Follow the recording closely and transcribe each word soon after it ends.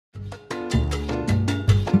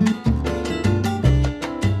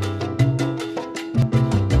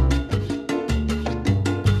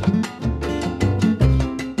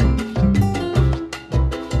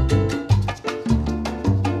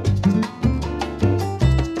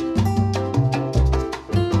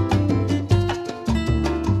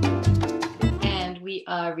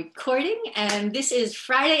recording, and this is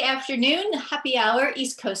Friday afternoon, happy hour,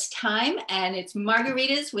 East Coast time, and it's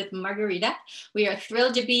Margaritas with Margarita. We are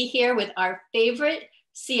thrilled to be here with our favorite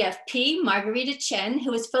CFP, Marguerita Cheng,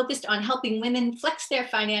 who is focused on helping women flex their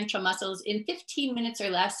financial muscles in 15 minutes or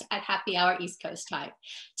less at happy hour East Coast time.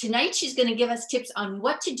 Tonight, she's going to give us tips on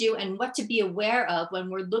what to do and what to be aware of when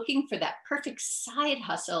we're looking for that perfect side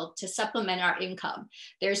hustle to supplement our income.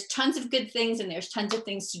 There's tons of good things and there's tons of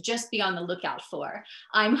things to just be on the lookout for.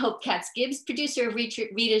 I'm Hope Katz-Gibbs, producer of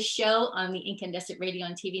Rita's show on the Incandescent Radio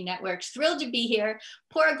and TV networks. Thrilled to be here.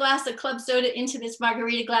 Pour a glass of club soda into this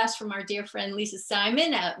margarita glass from our dear friend Lisa Simon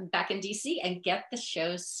back in DC and get the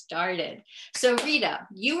show started. So Rita,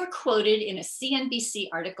 you were quoted in a CNBC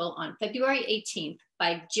article on February 18th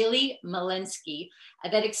by Gili Malinsky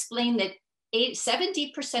that explained that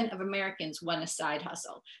 70% of Americans want a side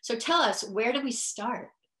hustle. So tell us, where do we start?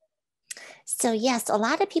 So yes, a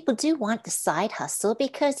lot of people do want the side hustle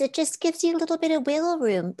because it just gives you a little bit of wiggle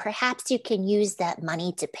room. Perhaps you can use that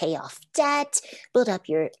money to pay off debt, build up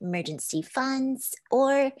your emergency funds,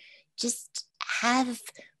 or just have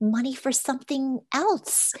money for something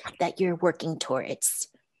else that you're working towards.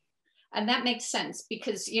 And that makes sense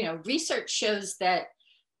because, you know, research shows that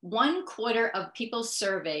 1/4 of people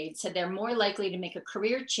surveyed said they're more likely to make a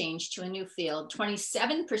career change to a new field.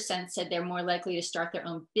 27% said they're more likely to start their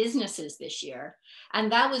own businesses this year.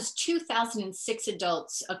 And that was 2006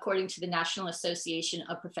 adults, according to the National Association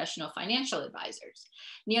of Professional Financial Advisors.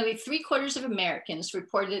 Nearly 3/4 of Americans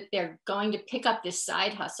reported that they're going to pick up this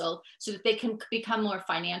side hustle so that they can become more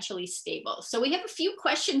financially stable. So we have a few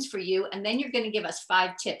questions for you, and then you're going to give us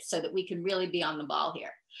 5 tips so that we can really be on the ball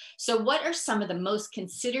here. So what are some of the most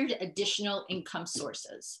considered additional income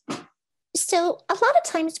sources? So a lot of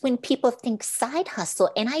times when people think side hustle,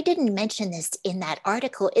 and I didn't mention this in that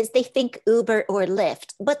article, is they think Uber or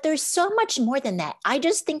Lyft, but there's so much more than that. I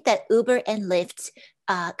just think that Uber and Lyft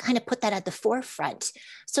kind of put that at the forefront.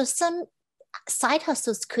 So some side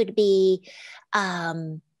hustles could be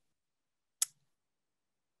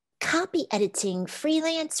copy editing,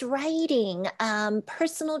 freelance writing,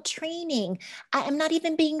 personal training. I am not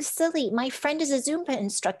even being silly. My friend is a Zumba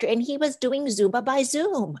instructor and he was doing Zumba by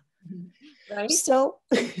Zoom. Right. So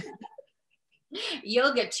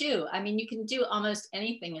yoga too. I mean, you can do almost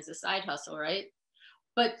anything as a side hustle, right?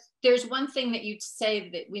 But there's one thing that you'd say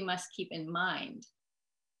that we must keep in mind.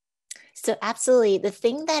 So absolutely. The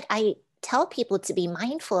thing that I tell people to be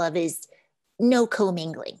mindful of is no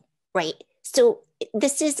commingling, right? So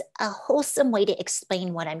this is a wholesome way to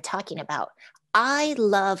explain what I'm talking about. I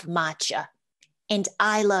love matcha and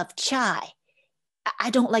I love chai.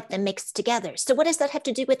 I don't like them mixed together. So what does that have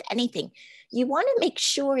to do with anything? You want to make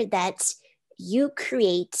sure that you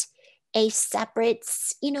create a separate,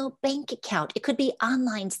 bank account. It could be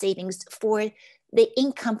online savings for the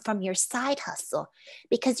income from your side hustle,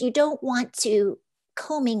 because you don't want to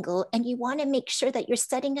commingle and you want to make sure that you're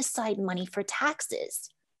setting aside money for taxes.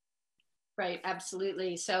 Right,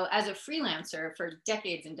 absolutely. So as a freelancer for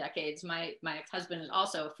decades and decades, my ex-husband is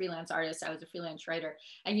also a freelance artist. I was a freelance writer.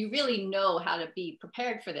 And you really know how to be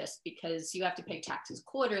prepared for this because you have to pay taxes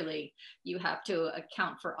quarterly. You have to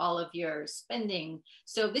account for all of your spending.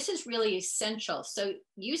 So this is really essential. So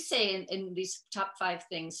you say in these top 5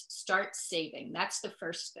 things, start saving. That's the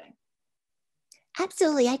first thing.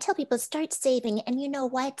 Absolutely. I tell people start saving. And you know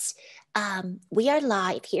what? We are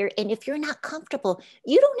live here. And if you're not comfortable,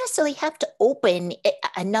 you don't necessarily have to open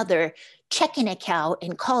another checking account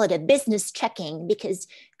and call it a business checking, because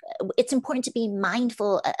it's important to be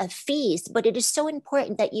mindful of fees. But it is so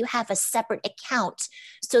important that you have a separate account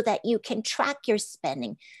so that you can track your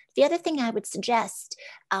spending. The other thing I would suggest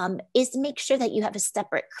is make sure that you have a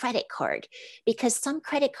separate credit card, because some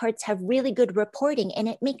credit cards have really good reporting and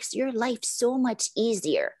it makes your life so much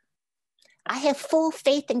easier. I have full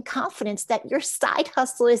faith and confidence that your side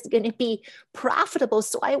hustle is going to be profitable.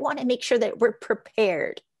 So I want to make sure that we're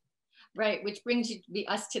prepared. Right, which brings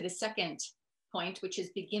us to the second point, which is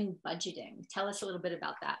begin budgeting. Tell us a little bit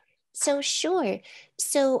about that. So sure.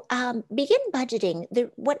 So begin budgeting. The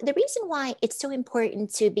reason why it's so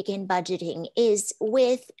important to begin budgeting is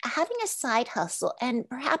with having a side hustle, and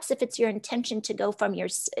perhaps if it's your intention to go from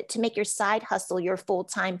to make your side hustle your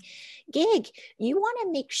full-time gig, you want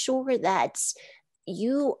to make sure that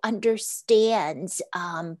you understand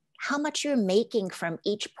how much you're making from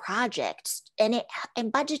each project. And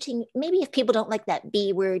budgeting, maybe if people don't like that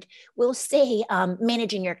B word, we'll say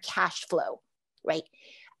managing your cash flow, right?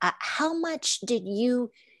 How much did you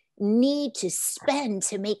need to spend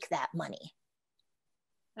to make that money?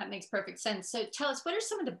 That makes perfect sense. So tell us, what are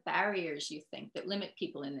some of the barriers you think that limit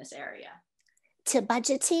people in this area? To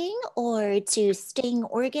budgeting or to staying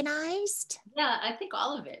organized? Yeah, I think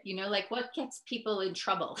all of it, like what gets people in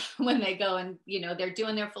trouble when they go and, they're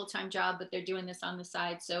doing their full-time job, but they're doing this on the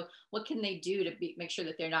side. So what can they do to make sure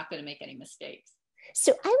that they're not going to make any mistakes?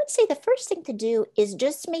 So I would say the first thing to do is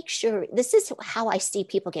just make sure, this is how I see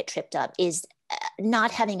people get tripped up, is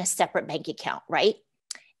not having a separate bank account, right?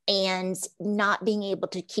 And not being able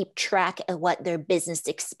to keep track of what their business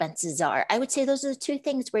expenses are. I would say those are the two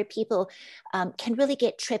things where people can really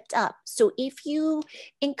get tripped up. So if you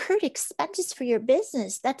incurred expenses for your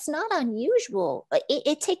business, that's not unusual.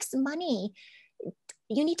 It takes money.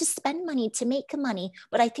 You need to spend money to make money.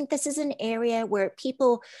 But I think this is an area where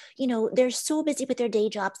people, they're so busy with their day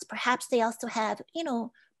jobs. Perhaps they also have,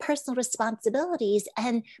 personal responsibilities.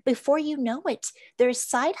 And before you know it, their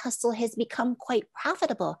side hustle has become quite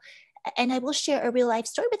profitable. And I will share a real life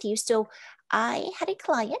story with you. So I had a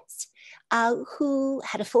client who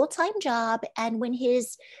had a full-time job. And when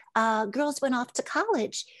his girls went off to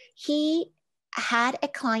college, he had a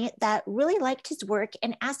client that really liked his work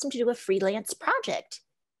and asked him to do a freelance project.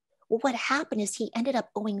 Well, what happened is he ended up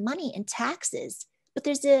owing money in taxes,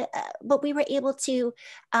 but we were able to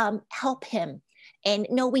help him. And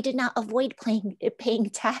no, we did not avoid paying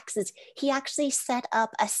taxes. He actually set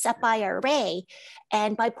up a SEP IRA.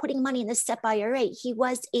 And by putting money in the SEP IRA, he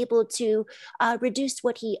was able to reduce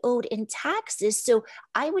what he owed in taxes. So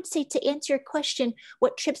I would say, to answer your question,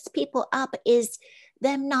 what trips people up is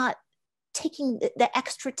them not taking the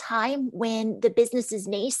extra time when the business is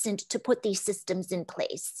nascent to put these systems in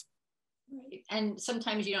place. Right. And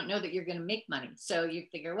sometimes you don't know that you're going to make money. So you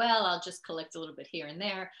figure, well, I'll just collect a little bit here and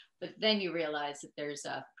there. But then you realize that there's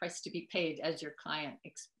a price to be paid, as your client,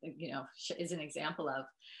 is an example of.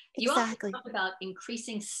 You Exactly. also talk about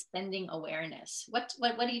increasing spending awareness. What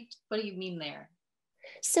do you mean there?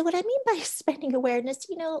 So what I mean by spending awareness,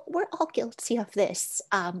 we're all guilty of this.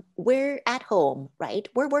 We're at home, right?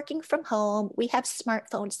 We're working from home. We have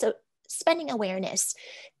smartphones. So spending awareness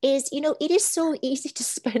is, it is so easy to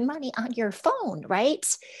spend money on your phone, right?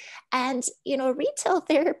 And, retail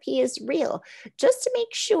therapy is real. Just to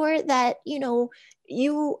make sure that,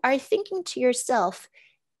 you are thinking to yourself,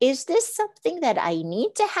 is this something that I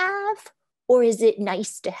need to have? Or is it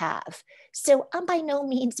nice to have? So I'm by no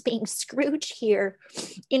means being Scrooge here.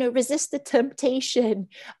 Resist the temptation.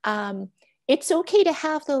 It's okay to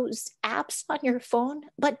have those apps on your phone,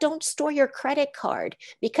 but don't store your credit card,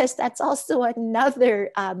 because that's also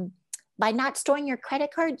another. By not storing your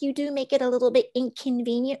credit card, you do make it a little bit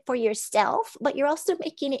inconvenient for yourself, but you're also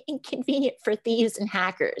making it inconvenient for thieves and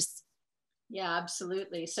hackers. Yeah,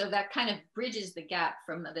 absolutely. So that kind of bridges the gap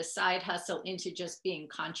from the side hustle into just being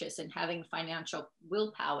conscious and having financial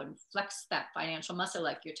willpower and flex that financial muscle,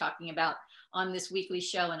 like you're talking about on this weekly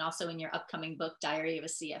show, and also in your upcoming book, Diary of a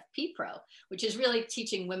CFP Pro, which is really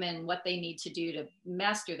teaching women what they need to do to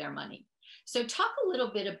master their money. So talk a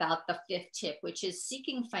little bit about the fifth tip, which is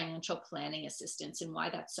seeking financial planning assistance and why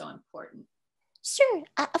that's so important. Sure.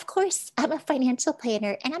 Of course, I'm a financial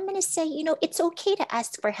planner, and I'm going to say, it's okay to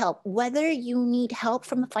ask for help, whether you need help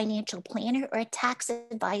from a financial planner or a tax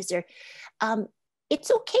advisor. Um, it's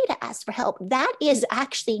okay to ask for help. That is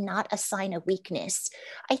actually not a sign of weakness.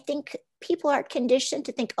 I think people are conditioned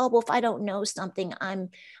to think, oh, well, if I don't know something, I'm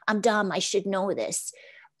dumb. I should know this.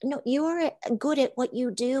 No, you're good at what you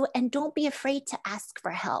do, and don't be afraid to ask for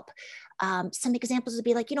help. Some examples would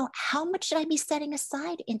be like, how much should I be setting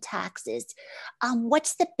aside in taxes?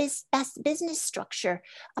 What's the best business structure?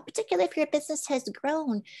 Particularly if your business has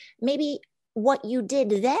grown, maybe what you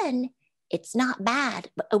did then, it's not bad,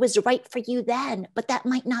 but it was right for you then, but that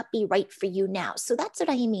might not be right for you now. So that's what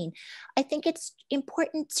I mean. I think it's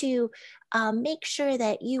important to make sure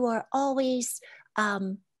that you are always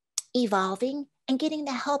evolving and getting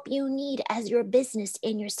the help you need as your business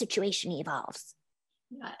and your situation evolves.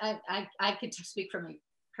 I could speak from a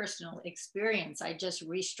personal experience. I just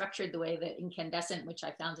restructured the way that Incandescent, which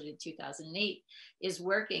I founded in 2008, is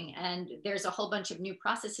working. And there's a whole bunch of new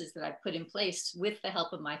processes that I've put in place with the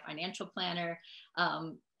help of my financial planner,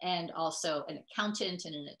 and also an accountant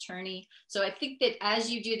and an attorney. So I think that as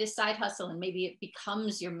you do this side hustle, and maybe it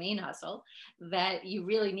becomes your main hustle, that you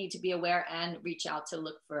really need to be aware and reach out to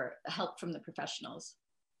look for help from the professionals.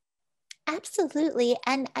 Absolutely.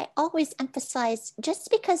 And I always emphasize, just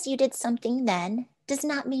because you did something then does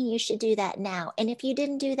not mean you should do that now. And if you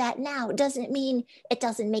didn't do that now, doesn't mean it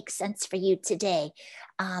doesn't make sense for you today.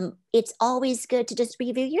 It's always good to just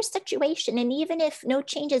review your situation. And even if no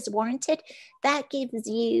change is warranted, that gives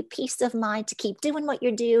you peace of mind to keep doing what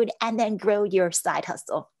you're doing and then grow your side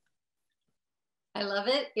hustle. I love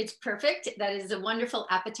it. It's perfect. That is a wonderful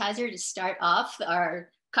appetizer to start off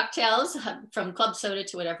our cocktails from club soda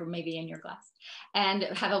to whatever may be in your glass, and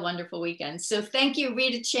have a wonderful weekend. So thank you,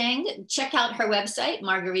 Rita Cheng. Check out her website,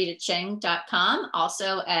 margaritacheng.com,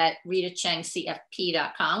 also at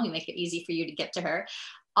ritachengcfp.com. We make it easy for you to get to her.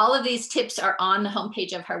 All of these tips are on the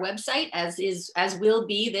homepage of her website, as will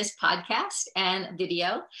be this podcast and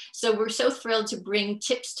video. So we're so thrilled to bring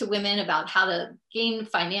tips to women about how to gain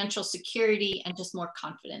financial security and just more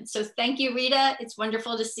confidence. So thank you, Rita. It's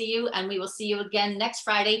wonderful to see you. And we will see you again next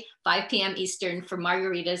Friday, 5 p.m. Eastern for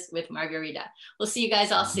Margaritas with Margarita. We'll see you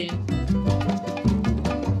guys all soon.